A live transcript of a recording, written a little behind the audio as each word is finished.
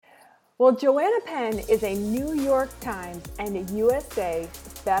Well, Joanna Penn is a New York Times and a USA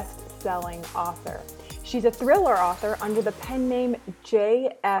best-selling author. She's a thriller author under the pen name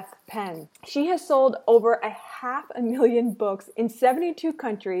J.F. Penn. She has sold over 500,000 books in 72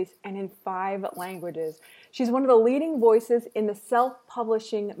 countries and in 5 languages. She's one of the leading voices in the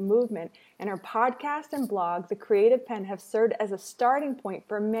self-publishing movement, and her podcast and blog, The Creative Penn, have served as a starting point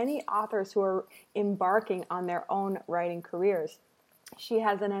for many authors who are embarking on their own writing careers. She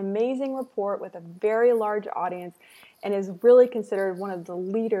has an amazing rapport with a very large audience and is really considered one of the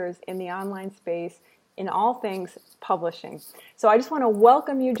leaders in the online space in all things publishing. So I just want to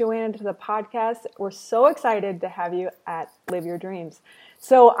welcome you, Joanna, to the podcast. We're so excited to have you at Live Your Dreams.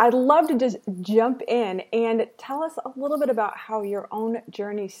 So I'd love to just jump in and tell us a little bit about how your own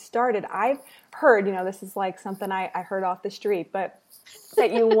journey started. I've heard, this is like something I heard off the street, but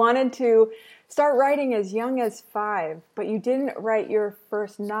that you wanted to start writing as young as 5, but you didn't write your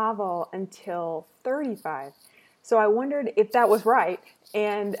first novel until 35. So I wondered if that was right,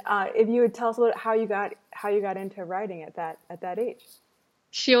 and if you would tell us a little how you got into writing at that age.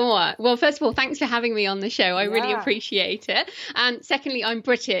 Sure. Well, first of all, thanks for having me on the show. I really appreciate it. And secondly, I'm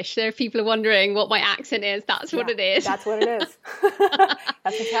British. So if people are wondering what my accent is, that's what it is. That's what it is.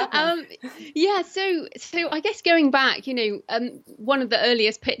 That's what's happening. So I guess going back, one of the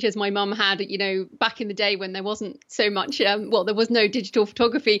earliest pictures my mum had, back in the day when there wasn't so much, there was no digital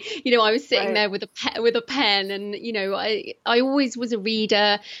photography. I was sitting there with a pen, and I always was a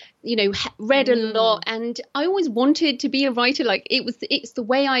reader. Read a lot, and I always wanted to be a writer. Like it's the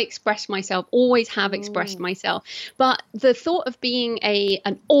way I expressed myself, always have expressed myself. But the thought of being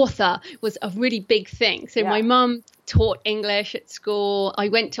an author was a really big thing. So my mum taught English at school. I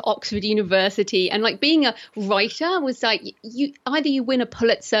went to Oxford University, and being a writer was you win a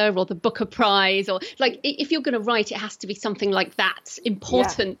Pulitzer or the Booker Prize, or if you're going to write, it has to be something like that's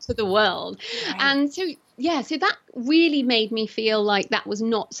important to the world. Right. And so that really made me feel like that was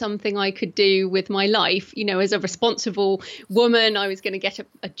not something I could do with my life. As a responsible woman, I was going to get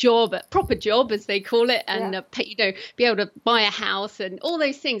a job, a proper job, as they call it, and be able to buy a house and all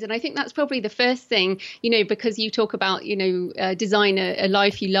those things. And I think that's probably the first thing, because you talk about, design a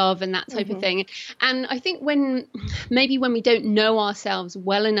life you love and that type of thing. And I think when we don't know ourselves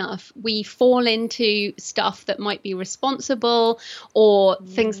well enough, we fall into stuff that might be responsible, or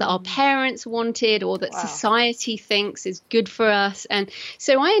things that our parents wanted, or that society thinks is good for us. And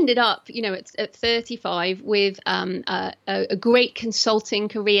so I ended up, at 35 with a great consulting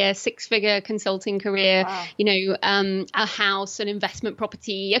career, 6-figure consulting career, a house, an investment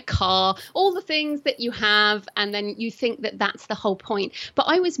property, a car, all the things that you have. And then you think that that's the whole point. But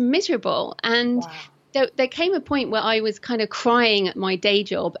I was miserable. And there came a point where I was kind of crying at my day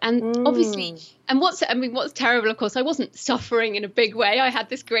job. And obviously, what's terrible, of course, I wasn't suffering in a big way. I had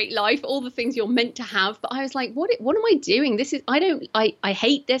this great life, all the things you're meant to have. But I was like, what am I doing? I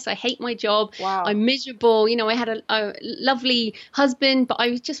hate this. I hate my job. Wow. I'm miserable. I had a lovely husband, but I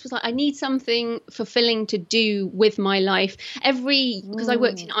was like, I need something fulfilling to do with my life. Because I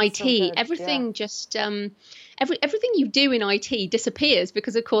worked in IT, everything just... Everything you do in IT disappears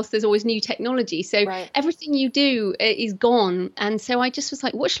because, of course, there's always new technology. So everything you do is gone. And so I just was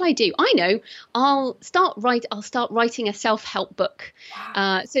like, what shall I do? I know, I'll start writing a self-help book.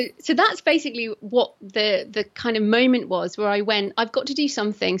 Wow. So that's basically what the kind of moment was where I went, I've got to do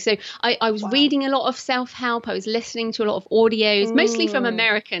something. So I was reading a lot of self-help. I was listening to a lot of audios, mostly from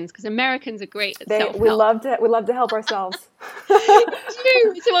Americans, because Americans are great at self-help. We love to help ourselves.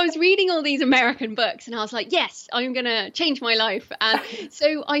 So I was reading all these American books, and I was like, yes, I'm going to change my life. And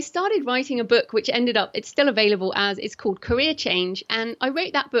so I started writing a book, which it's still available it's called Career Change. And I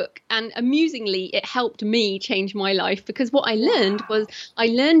wrote that book, and amusingly, it helped me change my life, because what I learned was I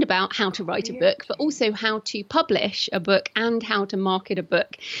learned about how to write a book, but also how to publish a book and how to market a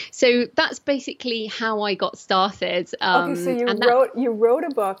book. So that's basically how I got started. So you wrote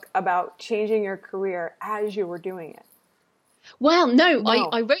a book about changing your career as you were doing it. Well, no.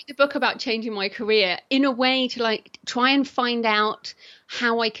 I wrote the book about changing my career in a way to try and find out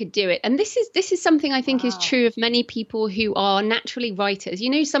how I could do it. And this is something I think is true of many people who are naturally writers.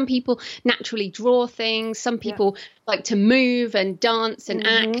 Some people naturally draw things. Some people like to move and dance and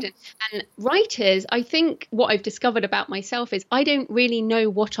act. And writers, I think what I've discovered about myself is I don't really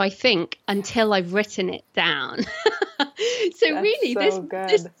know what I think until I've written it down. So That's really,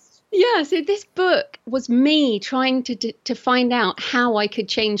 so Yeah, so this book was me trying to find out how I could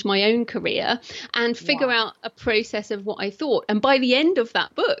change my own career and figure Wow. out a process of what I thought. And by the end of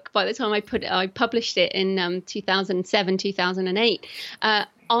that book, by the time I published it in 2007, 2008,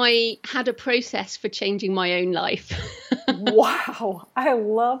 I had a process for changing my own life. Wow. I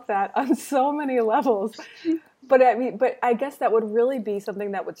love that on so many levels. But I mean, but I guess that would really be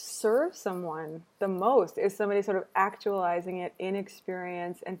something that would serve someone the most, is somebody sort of actualizing it in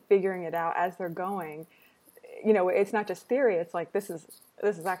experience and figuring it out as they're going. You know, it's not just theory. It's like this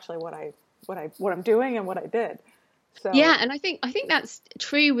is actually what I'm doing and what I did. Yeah, So, and I think that's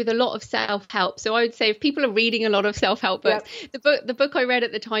true with a lot of self-help. So I would say if people are reading a lot of self-help books, yep. the book I read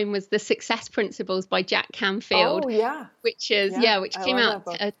at the time was The Success Principles by Jack Canfield, Oh, yeah. which which I came love out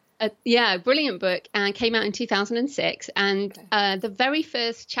that book. a brilliant book, and came out in 2006. And Okay. the very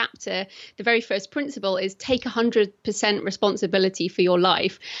first chapter, the very first principle is take 100% responsibility for your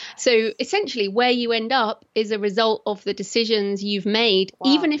life. So essentially, where you end up is a result of the decisions you've made,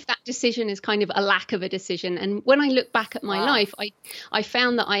 Wow. even if that decision is kind of a lack of a decision. And when I look back at my Wow. life, I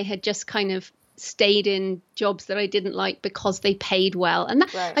found that I had just kind of stayed in jobs that I didn't like because they paid well. And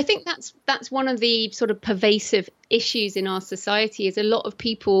Right. I think that's one of the sort of pervasive issues in our society, is a lot of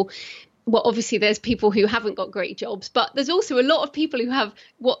people, well, obviously there's people who haven't got great jobs, but there's also a lot of people who have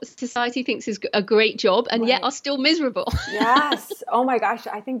what society thinks is a great job and yet Right. are still miserable. Yes. Oh my gosh.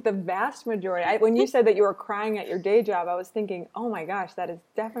 I think the vast majority, when you said that you were crying at your day job, I was thinking, oh my gosh, that is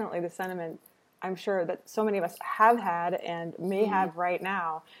definitely the sentiment I'm sure that so many of us have had and may have right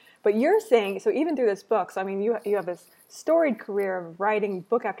now. But you're saying, so even through this book, so I mean, you have this storied career of writing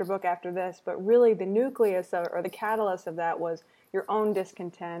book after book after this, but really the nucleus of, or the catalyst of that was your own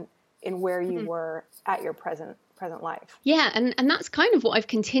discontent in where you were at your present life. Yeah, and that's kind of what I've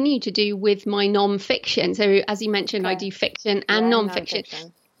continued to do with my non-fiction. So as you mentioned, I Okay. do fiction and Yeah, non-fiction.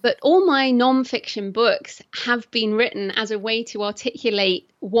 nonfiction. But all my non-fiction books have been written as a way to articulate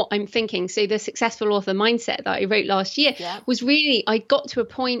what I'm thinking. So the Successful Author Mindset that I wrote last year Yeah. was really, I got to a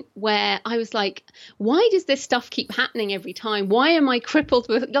point where I was like, why does this stuff keep happening every time? Why am I crippled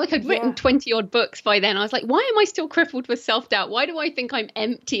with, like, I'd written Yeah. 20 odd books by then. I was like, why am I still crippled with self-doubt? Why do I think I'm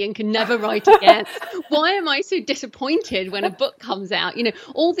empty and can never write again? Why am I so disappointed when a book comes out? You know,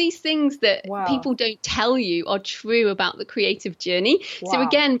 all these things that Wow. people don't tell you are true about the creative journey. So Wow.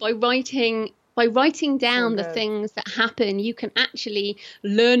 again, by writing down the good. things that happen, you can actually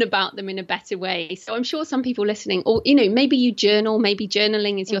learn about them in a better way. So I'm sure some people listening, or, you know, maybe you journal, maybe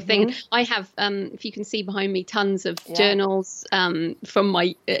journaling is your thing. I have, if you can see behind me, tons of journals from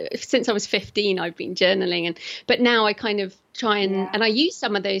my, since I was 15, I've been journaling. But now I kind of try and I use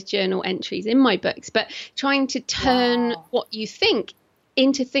some of those journal entries in my books, but trying to turn what you think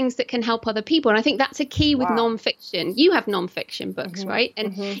into things that can help other people. And I think that's a key with nonfiction. You have nonfiction books, right?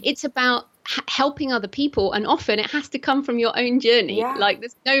 And it's about helping other people. And often it has to come from your own journey. Yeah. Like,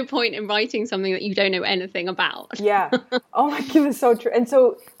 there's no point in writing something that you don't know anything about. Yeah. Oh my goodness, so true. And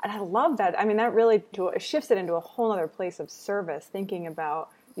I love that. I mean, that really shifts it into a whole other place of service, thinking about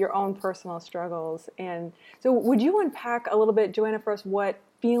your own personal struggles. And so would you unpack a little bit, Joanna, for us, what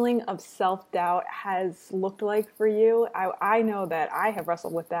feeling of self-doubt has looked like for you? I know that I have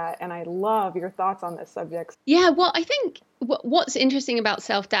wrestled with that, and I love your thoughts on this subject. Yeah, well, I think what's interesting about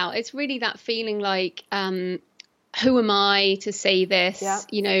self-doubt, it's really that feeling like, who am I to say this? Yeah.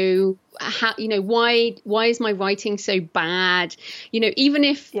 You know, why is my writing so bad? You know, even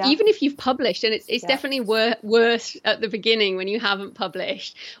if you've published, and it's definitely worse at the beginning when you haven't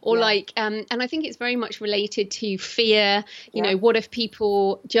published, or and I think it's very much related to fear. You know, what if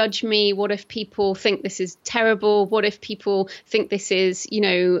people judge me? What if people think this is terrible? What if people think this is, you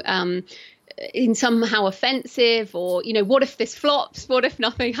know, in somehow offensive, or, you know, what if this flops? What if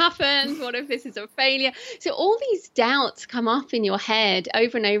nothing happens? What if this is a failure? So all these doubts come up in your head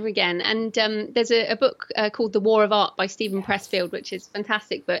over and over again. And there's a book called The War of Art by Stephen Pressfield, which is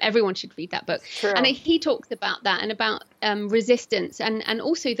fantastic, but everyone should read that book. True. And he talks about that, and about resistance, and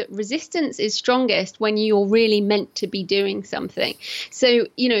also that resistance is strongest when you're really meant to be doing something. So,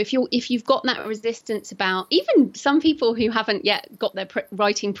 you know, if you've got that resistance about, even some people who haven't yet got their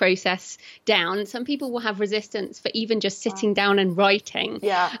writing process down, some people will have resistance for even just sitting down and writing.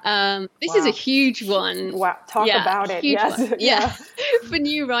 This is a huge one. Wow. Talk about it. Yes. One. Yeah. For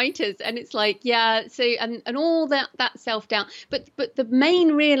new writers. And it's like, so and all that self-doubt, but the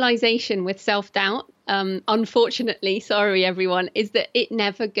main realization with self-doubt, unfortunately, sorry everyone, is that it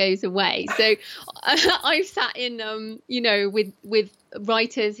never goes away. So I've sat in you know, with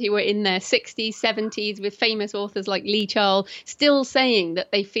writers who were in their 60s, 70s with famous authors like Lee Child still saying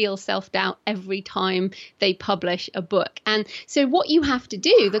that they feel self-doubt every time they publish a book. And so what you have to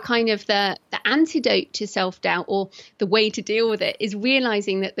do, the kind of the antidote to self-doubt, or the way to deal with it, is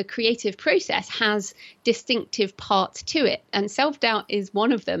realizing that the creative process has distinctive parts to it, and self-doubt is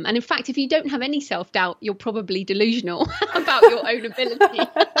one of them. And in fact, if you don't have any self-doubt, you're probably delusional about your own ability.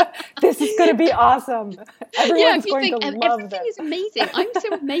 This is going to be awesome. Everyone's going to love everything this. is amazing, I'm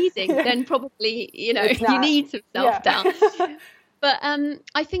so amazing, then probably, you need some self-doubt. Yeah. But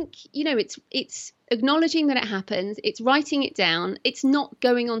I think, it's acknowledging that it happens. It's writing it down. It's not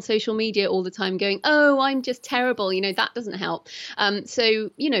going on social media all the time going, oh, I'm just terrible. That doesn't help.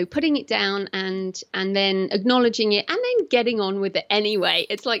 So, putting it down and then acknowledging it and then getting on with it anyway.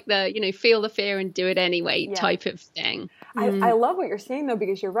 It's like the, feel the fear and do it anyway type of thing. I love what you're saying, though,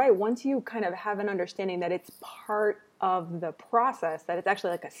 because you're right. Once you kind of have an understanding that it's part of the process, that it's actually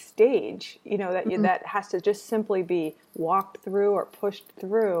like a stage, that has to just simply be walked through or pushed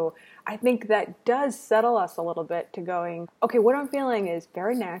through, I think that does settle us a little bit to going, okay, what I'm feeling is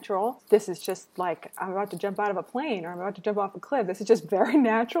very natural. This is just like, I'm about to jump out of a plane or I'm about to jump off a cliff. This is just very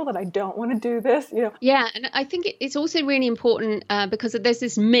natural that I don't want to do this, Yeah, and I think it's also really important because there's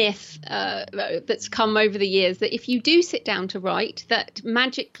this myth that's come over the years that if you do sit down to write, that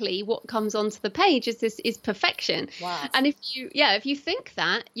magically what comes onto the page is perfection. Wow. And if you think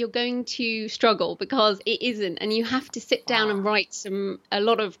that, you're going to struggle, because it isn't, and you have to sit down and write a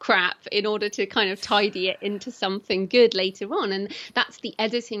lot of crap in order to kind of tidy it into something good later on. And that's the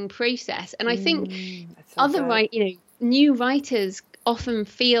editing process. And I think new writers often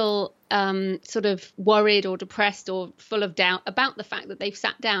feel sort of worried or depressed or full of doubt about the fact that they've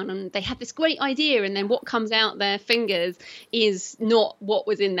sat down and they had this great idea, and then what comes out their fingers is not what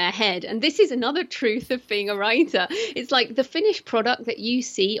was in their head. And this is another truth of being a writer. It's like the finished product that you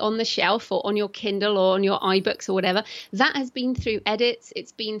see on the shelf or on your Kindle or on your iBooks or whatever, that has been through edits.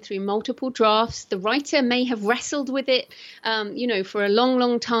 It's been through multiple drafts. The writer may have wrestled with it, for a long,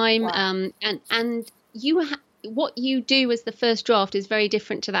 long time. Wow. And what you do as the first draft is very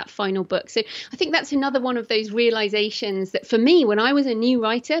different to that final book. So I think that's another one of those realizations that for me, when I was a new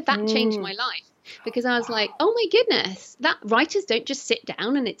writer, that changed my life, because I was like, oh my goodness, that writers don't just sit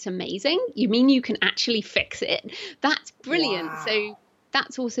down and it's amazing. You mean you can actually fix it? That's brilliant. Wow. So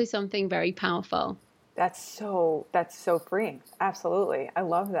that's also something very powerful. That's so freeing. Absolutely. I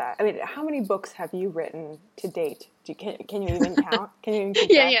love that. I mean, how many books have you written to date? Can you even count? Can you even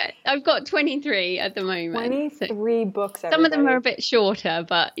keep track? Yeah. I've got 23 at the moment. 23 books. Some of them are a bit shorter,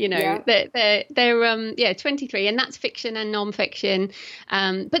 but they're 23, and that's fiction and non-fiction.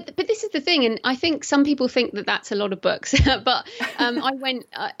 But this is the thing, and I think some people think that that's a lot of books. But I went,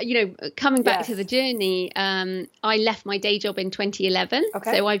 coming back to the journey. I left my day job in 2011.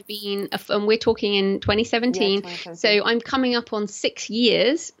 Okay. So I've been, and we're talking in 2017. Yeah, 2017. So I'm coming up on 6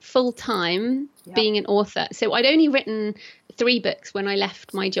 years full time. Yep. Being an author. So I'd only written 3 books when I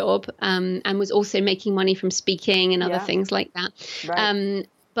left my job, and was also making money from speaking and other things like that. Right.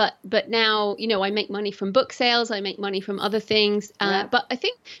 But now, I make money from book sales. I make money from other things. But I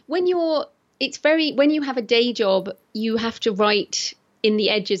think when you have a day job, you have to write in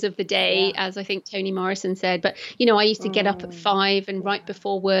the edges of the day, as I think Toni Morrison said. But, I used to get up at 5 and write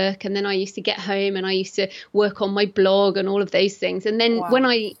before work. And then I used to get home and I used to work on my blog and all of those things. And then when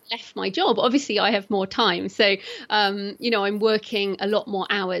I left my job, obviously I have more time. So, I'm working a lot more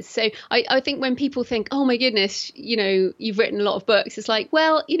hours. So I think when people think, oh my goodness, you've written a lot of books, it's like,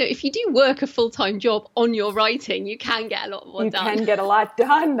 well, if you do work a full-time job on your writing, you can get a lot more done. You can get a lot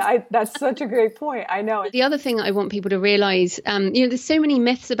done. That's such a great point. I know. The other thing that I want people to realize, there's so many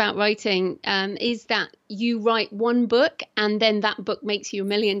myths about writing, is that you write one book and then that book makes you $1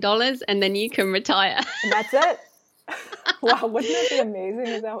 million and then you can retire. And that's it. Wow, wouldn't that be amazing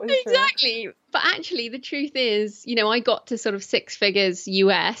if that was true? Exactly. But actually, the truth is, I got to sort of 6 figures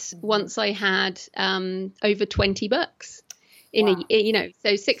US once I had over 20 books.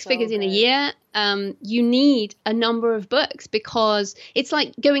 So 6 figures in a year. You need a number of books, because it's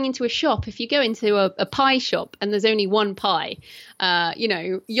like going into a shop. If you go into a pie shop and there's only one pie,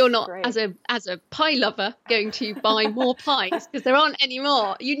 you're not as a pie lover going to buy more pies, because there aren't any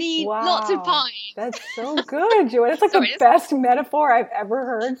more. You need lots of pies. That's so good, Joanna. It's like the best metaphor I've ever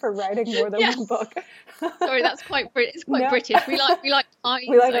heard for writing more than one book. Sorry, that's quite British. We like pies.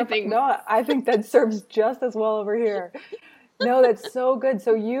 I think that serves just as well over here. No, that's so good.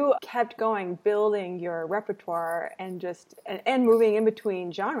 So you kept going, building your repertoire and moving in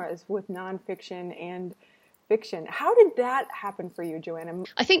between genres with nonfiction and nonfiction. How did that happen for you, Joanna?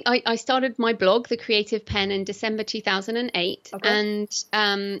 I think I started my blog, The Creative Pen, in December 2008. Okay.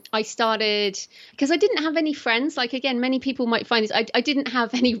 And I started because I didn't have any friends. Like, again, many people might find this. I didn't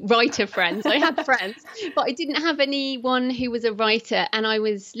have any writer friends. I had friends, but I didn't have anyone who was a writer. And I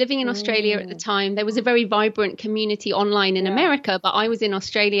was living in Australia at the time. There was a very vibrant community online in America, but I was in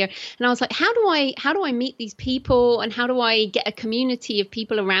Australia. And I was like, how do I meet these people? And how do I get a community of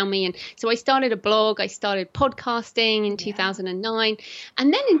people around me? And so I started a blog. I started podcasting in 2009.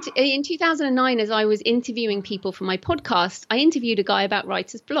 And then in 2009, as I was interviewing people for my podcast, I interviewed a guy about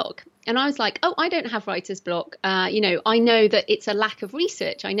writer's block. And I was like, oh, I don't have writer's block. I know that it's a lack of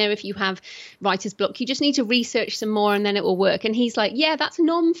research. I know if you have writer's block, you just need to research some more and then it will work. And he's like, yeah, that's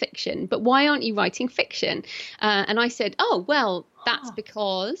non-fiction. But why aren't you writing fiction? And I said, oh, well, that's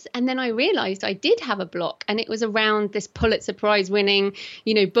because, and then I realized I did have a block, and it was around this Pulitzer Prize winning,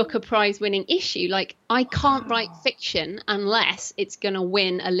 Booker Prize winning issue. Like, I can't write fiction unless it's going to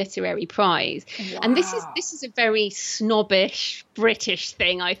win a literary prize. Wow. And this is a very snobbish British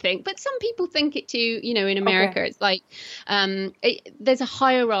thing, I think. But some people think it too, in America. It's like there's a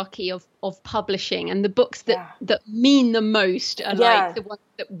hierarchy of publishing, and the books that mean the most are like the ones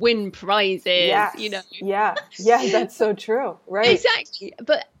that win prizes. Yeah, that's so true. Right. Exactly.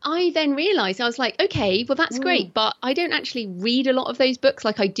 But I then realized, I was like, okay, well, that's great, but I don't actually read a lot of those books.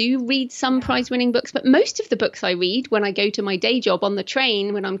 Like, I do read some prize winning books, but most of the books I read when I go to my day job on the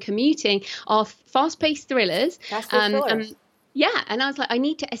train, when I'm commuting, are fast-paced thrillers. And I was like, I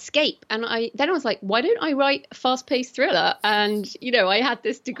need to escape. And I was like, why don't I write a fast-paced thriller? And, I had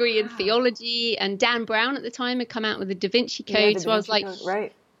this degree in theology, and Dan Brown at the time had come out with the Da Vinci Code. So I was like,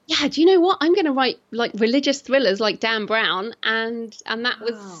 yeah, do you know what? I'm going to write like religious thrillers like Dan Brown. And that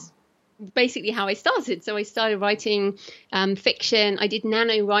was basically how I started. So I started writing fiction. I did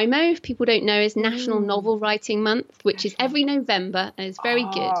NaNoWriMo, if people don't know, is National Novel Writing Month, which is every November, and it's very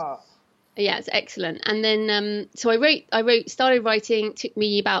good. Yeah, it's excellent. And then, so I started writing. It took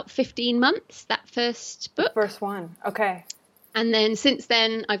me about 15 months, that first book. The first one. Okay. And then since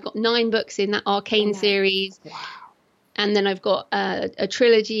then, I've got 9 books in that Arcane series. Wow. And then I've got a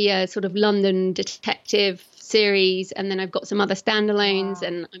trilogy, a sort of London detective series, and then I've got some other standalones,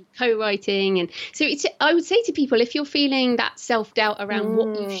 and I'm co-writing. And so I would say to people, if you're feeling that self-doubt around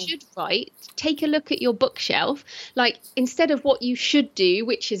what you should write, take a look at your bookshelf. Like, instead of what you should do,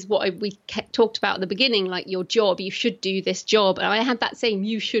 which is what we talked about at the beginning, like your job, you should do this job. And I had that same,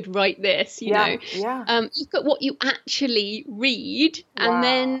 you should write this, you know. Yeah. Look at what you actually read, and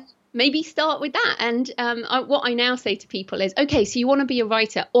then maybe start with that. And what I now say to people is, okay, so you want to be a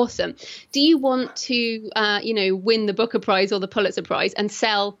writer. Awesome. Do you want to, win the Booker Prize or the Pulitzer Prize and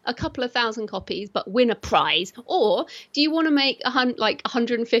sell a couple of thousand copies, but win a prize? Or do you want to make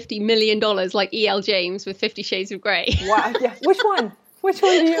 $150 million like E.L. James with 50 Shades of Grey? Wow. Yeah. Which one? Which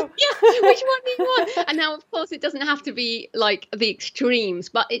one do you? Which one do you want? And now, of course, it doesn't have to be like the extremes,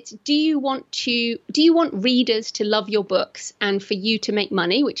 but it's, do you want readers to love your books and for you to make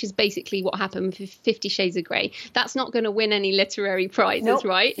money, which is basically what happened with 50 Shades of Grey. That's not going to win any literary prizes,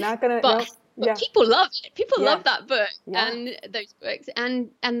 right? Not going to. But people love it. People love that book and those books.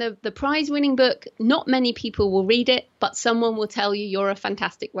 And the prize winning book, not many people will read it, but someone will tell you you're a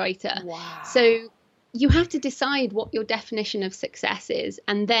fantastic writer. Wow. So you have to decide what your definition of success is.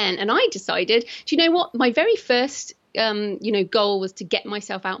 And I decided, do you know what? My very first goal was to get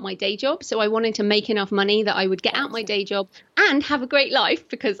myself out my day job. So I wanted to make enough money that I would get out my day job and have a great life,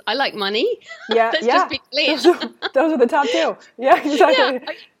 because I like money. Yeah. Let's just be clear. Those are the top 2. Yeah, exactly.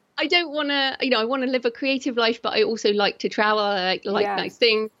 Yeah, I don't want to, I want to live a creative life, but I also like to travel. I like nice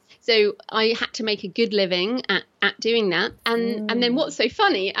things. So I had to make a good living at doing that. And then what's so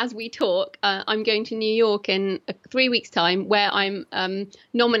funny, as we talk, I'm going to New York in 3 weeks' time, where I'm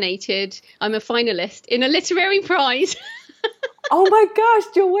nominated. I'm a finalist in a literary prize. Oh my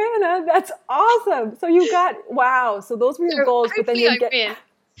gosh, Joanna, that's awesome. So you got, so those were your goals, but then you get...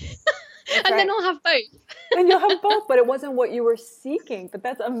 And then I'll have both. And you'll have both, but it wasn't what you were seeking. But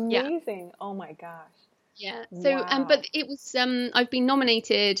that's amazing. Yeah. Oh my gosh. Yeah. So, but it was, I've been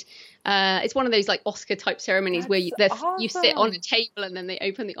nominated. It's one of those like Oscar type ceremonies where you sit on a table and then they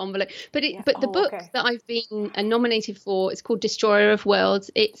open the envelope. But the book that I've been nominated for is called Destroyer of Worlds.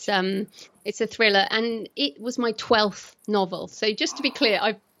 It's a thriller, and it was my 12th novel. So just to be clear,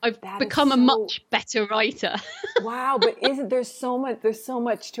 I've become a much better writer. Wow, but there's so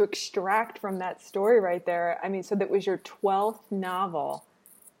much to extract from that story right there. I mean, so that was your 12th novel.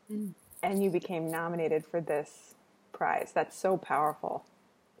 And you became nominated for this prize. That's so powerful.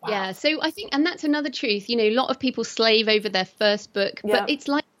 Wow. Yeah. So I think, and that's another truth, a lot of people slave over their first book, but it's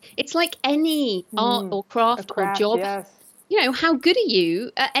like any art or craft or job. Yes. How good are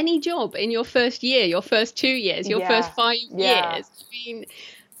you at any job in your first year, your first 2 years, your first 5 years? I mean,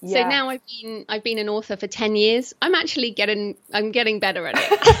 so now I've been an author for 10 years. I'm getting better at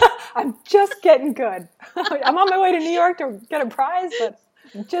it. I'm just getting good. I'm on my way to New York to get a prize, but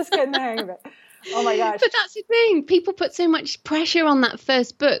I'm just getting the hang of it. Oh my gosh. But that's the thing. People put so much pressure on that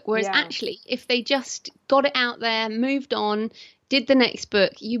first book, whereas actually if they just got it out there, moved on, did the next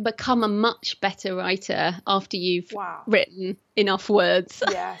book, you become a much better writer after you've written enough words.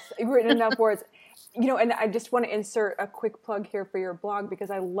 Yes, you've written enough words. And I just want to insert a quick plug here for your blog, because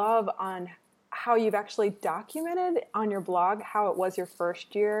I love on how you've actually documented on your blog how it was your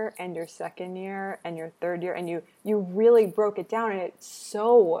first year and your second year and your third year, and you really broke it down, and it's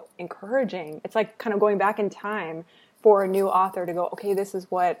so encouraging. It's like kind of going back in time for a new author to go, okay, this is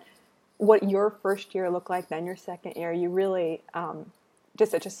what your first year looked like, then your second year. You really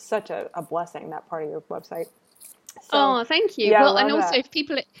just such a blessing, that part of your website. So, thank you. Well, and also if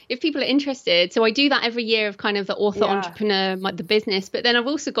people are interested, so I do that every year of kind of the author entrepreneur, the business, but then I've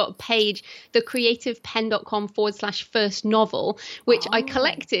also got a page, thecreativepenn.com/first novel, which I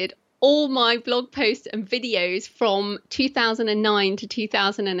collected all my blog posts and videos from 2009 to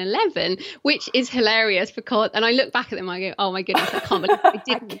 2011, which is hilarious because, and I look back at them, I go, oh my goodness, I can't believe I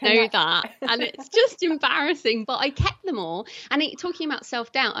didn't know that. And it's just embarrassing, but I kept them all. And talking about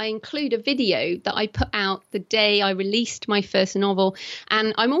self-doubt, I include a video that I put out the day I released my first novel,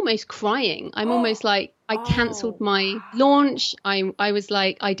 and I'm almost crying. I'm almost like, I cancelled my launch. I was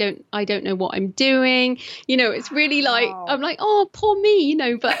like, I don't know what I'm doing. It's really like, I'm like, oh, poor me,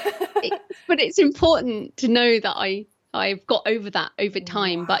 but it's important to know that I've got over that over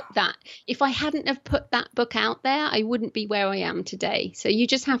time, but that if I hadn't have put that book out there, I wouldn't be where I am today. So you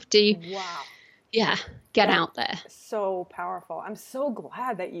just have to, get out there. So powerful. I'm so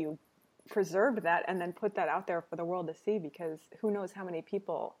glad that you preserved that and then put that out there for the world to see, because who knows how many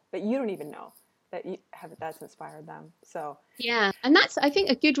people that you don't even know that's inspired them. So and that's, I think,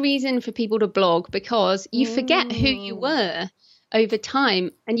 a good reason for people to blog, because you forget who you were over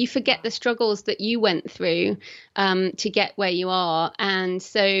time, and you forget the struggles that you went through to get where you are. And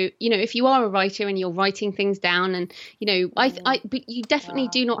so if you are a writer and you're writing things down, and but you definitely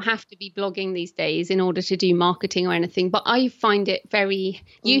do not have to be blogging these days in order to do marketing or anything, but I find it very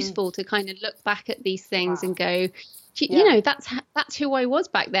useful to kind of look back at these things and go, that's who I was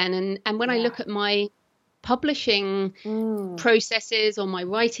back then. And when I look at my publishing processes or my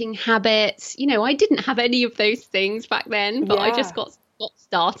writing habits, I didn't have any of those things back then, but I just got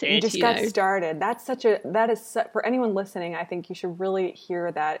started. You just got started. That is for anyone listening, I think you should really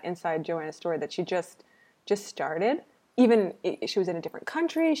hear that inside Joanna's story, that she just started. Even she was in a different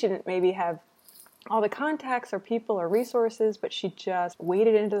country, she didn't maybe have all the contacts or people or resources, but she just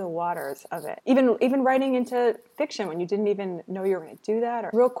waded into the waters of it. Even writing into fiction when you didn't even know you were going to do that.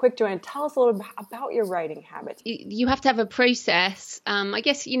 Or real quick, Joanna, tell us a little bit about your writing habits. You have to have a process. I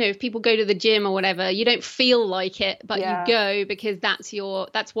guess, if people go to the gym or whatever, you don't feel like it, but you go because that's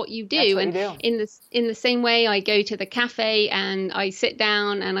what you do. In the same way, I go to the cafe and I sit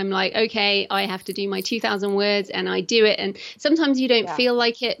down and I'm like, okay, I have to do my 2,000 words, and I do it. And sometimes you don't feel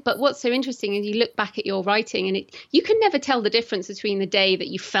like it, but what's so interesting is you look back at your writing and you can never tell the difference between the day that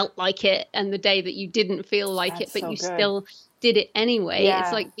you felt like it and the day that you didn't feel like it, but you still did it anyway.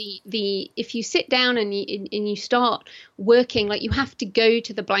 It's like the if you sit down and you start working, like, you have to go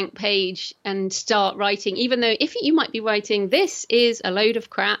to the blank page and start writing, even though if you might be writing, this is a load of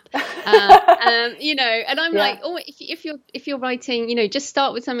crap, and I'm like, oh, if you're writing, just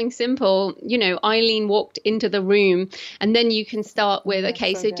start with something simple. Eileen walked into the room, and then you can start with,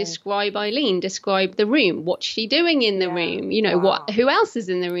 okay, so describe Eileen, describe the room, what's she doing in the room, who else is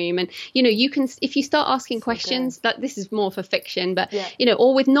in the room, and you can, if you start asking questions, that this is more for fiction, but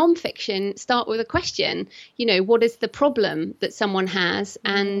or with non-fiction, start with a question. What is the problem that someone has,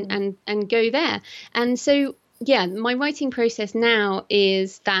 and go there. And so my writing process now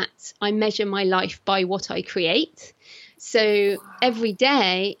is that I measure my life by what I create. So every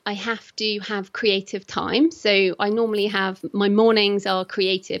day I have to have creative time. So I normally have, my mornings are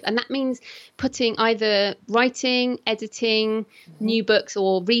creative, and that means putting either writing, editing, new books,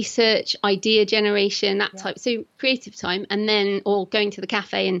 or research, idea generation, that type. So creative time, and then, or going to the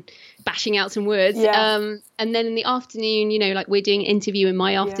cafe and bashing out some words. And And then in the afternoon, like we're doing an interview in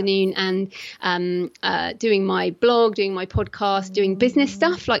my afternoon, and doing my blog, doing my podcast, doing business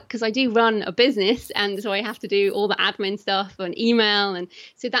stuff, because I do run a business, and so I have to do all the admin stuff and email, and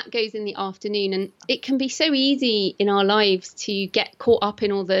so that goes in the afternoon. And it can be so easy in our lives to get caught up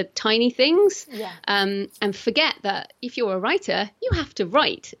in all the tiny things, and forget that if you're a writer, you have to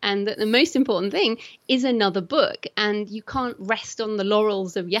write, and that the most important thing is another book, and you can't rest on the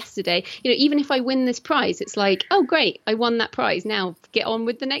laurels of yesterday. Even if I win this prize, it's like, oh great, I won that prize, now get on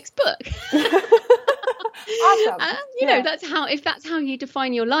with the next book. Awesome. If that's how you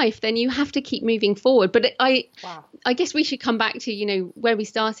define your life, then you have to keep moving forward. But I guess we should come back to where we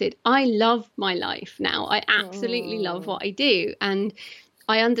started. I love my life now. I absolutely love what I do, and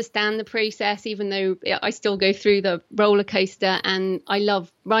I understand the process, even though I still go through the roller coaster. And I love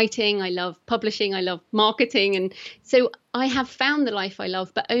writing, I love publishing, I love marketing, and so I have found the life I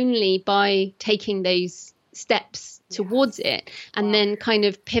love, but only by taking those steps towards it, and then kind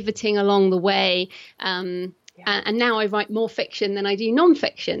of pivoting along the way. And now I write more fiction than I do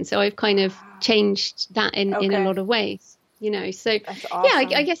non-fiction, so I've kind of changed that in a lot of ways. So that's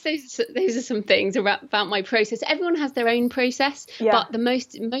awesome. I guess those are some things about my process. Everyone has their own process, but the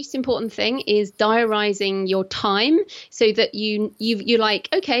most important thing is diarizing your time, so that you're like,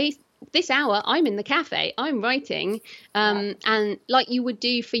 okay, this hour I'm in the cafe, I'm writing, and like you would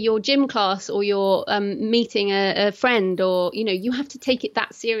do for your gym class, or your meeting a friend, or you have to take it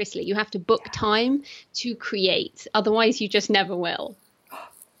that seriously. You have to book time to create, otherwise you just never will.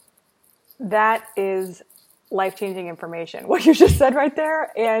 That is life-changing information, what you just said right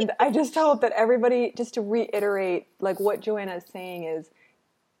there. And I just hope that everybody, just to reiterate, like what Joanna is saying is,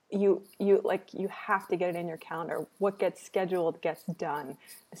 you have to get it in your calendar. What gets scheduled gets done.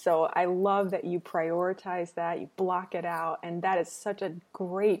 So I love that you prioritize that, you block it out, and that is such a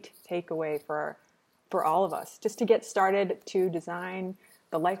great takeaway for all of us, just to get started, to design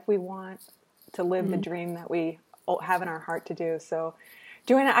the life we want, to live the dream that we have in our heart to do. So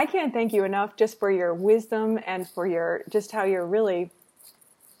Joanna, I can't thank you enough just for your wisdom, and for just how you're really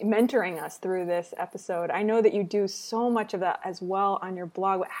mentoring us through this episode. I know that you do so much of that as well on your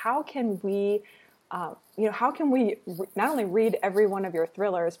blog. How can we not only read every one of your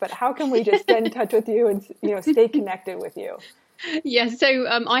thrillers, but how can we just get in touch with you and stay connected with you? Yeah, so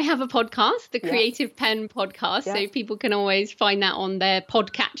I have a podcast, the Creative Penn Podcast, so people can always find that on their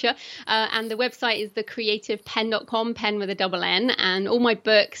podcatcher. And the website is thecreativepenn.com, pen with a double N, and all my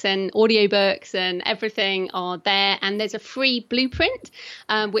books and audiobooks and everything are there. And there's a free blueprint,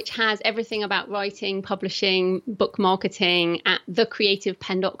 which has everything about writing, publishing, book marketing at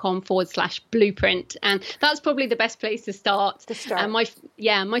thecreativepenn.com/blueprint. And that's probably the best place to start. And my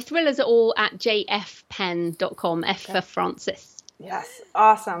thrillers are all at jfpenn.com, F for Francis. Yes.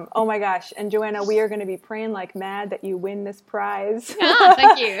 Awesome. Oh my gosh. And Joanna, we are going to be praying like mad that you win this prize.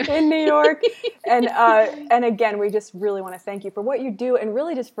 Thank you. In New York. And again, we just really want to thank you for what you do, and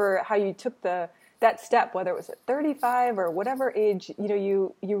really just for how you took that step, whether it was at 35 or whatever age,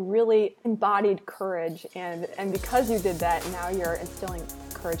 you really embodied courage, and because you did that, now you're instilling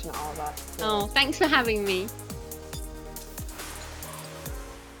courage in all of us. So. Oh, thanks for having me.